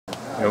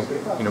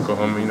go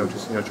home and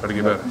just try to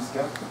get better.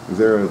 Is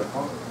there a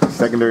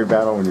secondary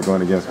battle when you're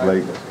going against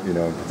Blake?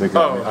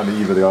 Particularly on the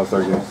eve of the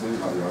All-Star game.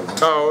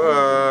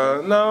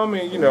 No, I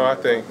mean, I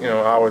think, I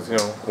always,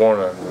 want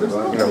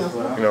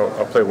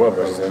to, play well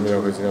versus him,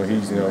 because,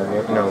 he's,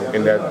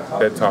 in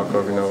that talk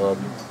of,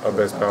 a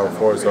best power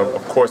forward. So,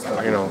 of course,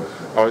 I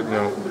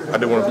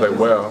did want to play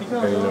well,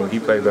 and, he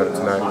played better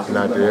tonight than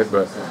I did,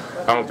 but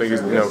I don't think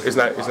it's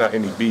not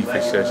any beef.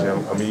 It's just,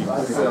 me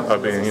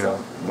being,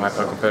 a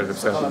competitive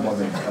self.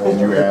 Did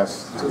you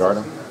ask to guard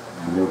him?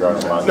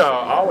 No,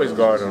 I always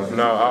guard him.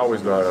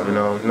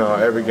 No,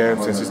 every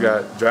game since he's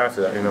got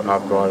drafted,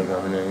 I've guarded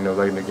him. And then,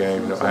 late in the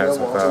game, I had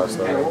some fouls,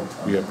 so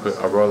we had put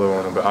a roller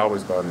on him, but I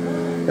always guarded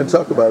him. And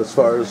talk about as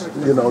far as,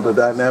 the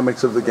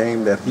dynamics of the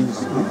game that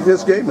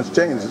his game has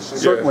changed. It's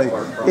certainly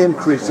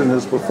increased in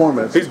his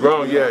performance. He's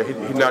grown, yeah. He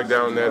knocked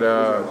down that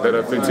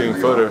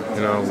 15-footer,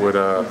 with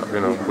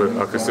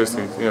a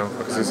consistency,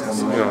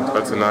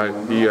 tonight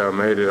he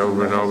made it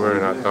over and over,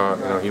 and I thought,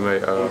 he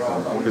made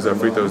his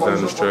free throws down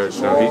the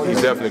stretch.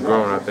 He's definitely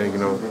grown. I think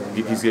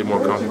he's getting more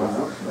comfortable.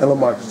 And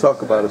Lamarcus,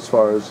 talk about as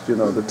far as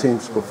the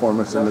team's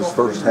performance in this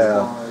first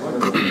half,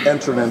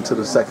 entering into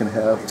the second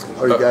half.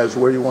 Are you guys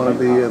where you want to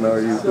be, and are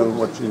you doing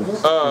what you need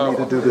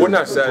to do? We're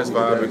not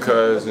satisfied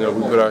because we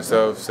put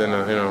ourselves in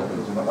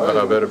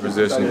a better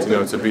position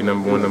to be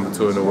number 1, number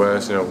 2 in the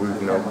West.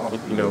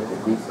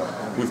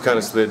 We've kind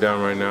of slid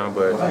down right now,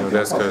 but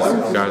that's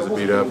because guys are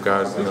beat up,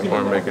 guys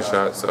aren't making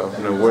shots. So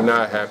we're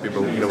not happy,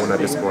 but we're not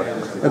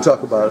disappointed. And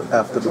talk about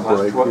after the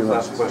break.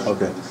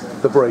 Okay,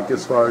 the break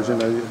as far as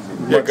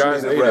yeah,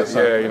 guys need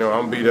it. Yeah,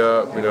 I'm beat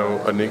up.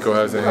 Nico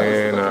has a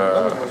hand,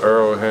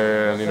 Earl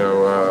hand,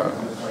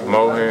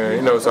 Mo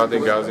hand. So I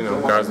think guys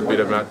are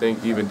beat up, and I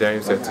think even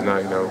Dame said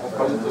tonight,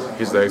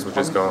 his legs were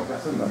just gone.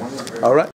 All right.